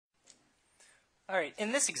Alright,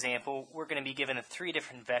 in this example, we're going to be given three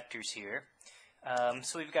different vectors here.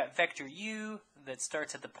 So we've got vector u that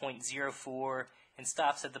starts at the point 0, 4 and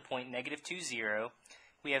stops at the point negative 2, 0.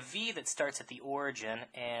 We have v that starts at the origin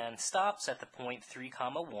and stops at the point 3,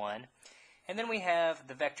 1. And then we have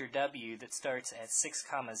the vector w that starts at 6,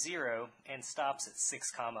 0 and stops at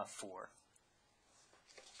 6, 4.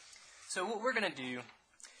 So what we're going to do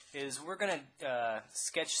is we're going to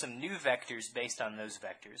sketch some new vectors based on those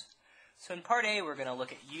vectors. So in part A, we're going to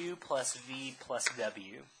look at u plus v plus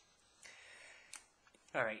w.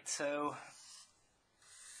 Alright, so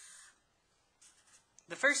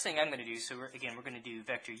the first thing I'm going to do, so we're going to do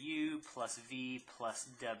vector u plus v plus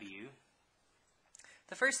w.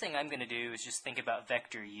 The first thing I'm going to do is just think about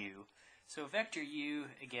vector u. So vector u,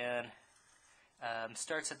 again,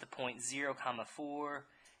 starts at the point 0, 4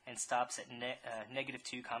 and stops at negative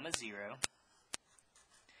 2, 0.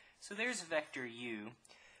 So there's vector u.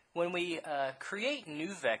 When we create new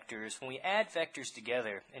vectors, when we add vectors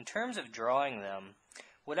together, in terms of drawing them,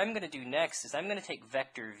 what I'm going to do next is I'm going to take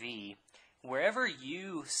vector v. Wherever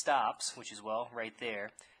u stops, which is, well, right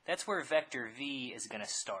there, that's where vector v is going to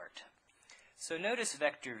start. So notice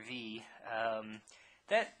vector v,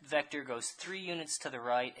 that vector goes 3 units to the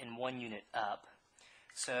right and 1 unit up.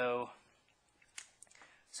 So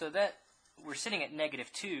that we're sitting at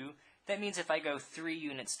negative 2. That means if I go 3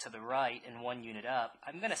 units to the right and 1 unit up,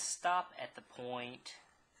 I'm going to stop at the point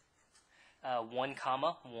 1,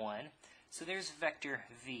 1. So there's vector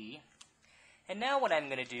v. And now what I'm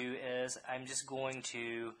going to do is I'm just going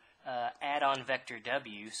to add on vector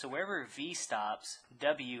w. So wherever v stops,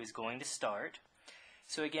 w is going to start.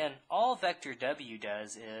 So again, all vector w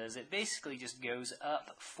does is it basically just goes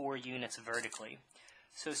up 4 units vertically.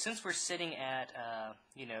 So since we're sitting at,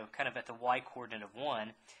 kind of at the y-coordinate of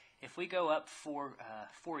 1, if we go up 4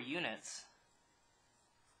 units,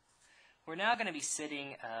 we're now going to be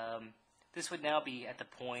sitting, this would now be at the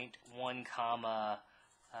point 1,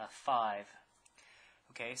 5.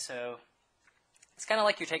 Okay, so it's kind of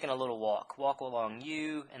like you're taking a little walk. Walk along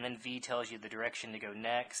u, and then v tells you the direction to go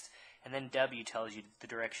next, and then w tells you the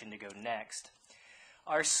direction to go next.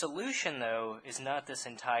 Our solution, though, is not this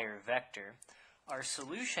entire vector. Our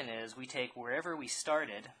solution is we take wherever we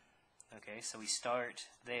started. Okay, so we start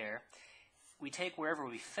there. We take wherever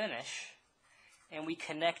we finish, and we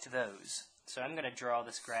connect those. So I'm going to draw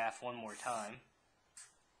this graph one more time.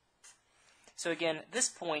 So again, this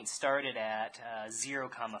point started at 0,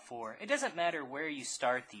 4. It doesn't matter where you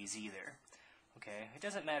start these either. Okay, it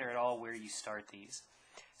doesn't matter at all where you start these.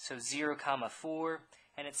 So 0, 4,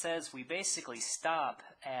 and it says we basically stop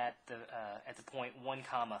at the point 1,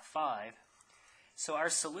 5. So our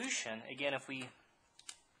solution, again, if we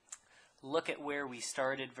look at where we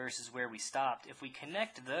started versus where we stopped, if we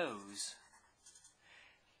connect those,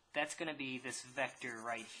 that's going to be this vector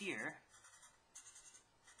right here.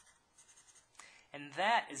 And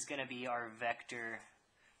that is going to be our vector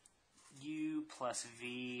u plus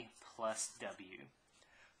v plus w.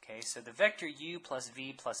 Okay, so the vector u plus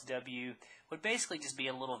v plus w would basically just be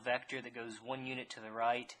a little vector that goes 1 unit to the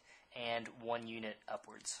right and 1 unit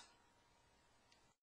upwards.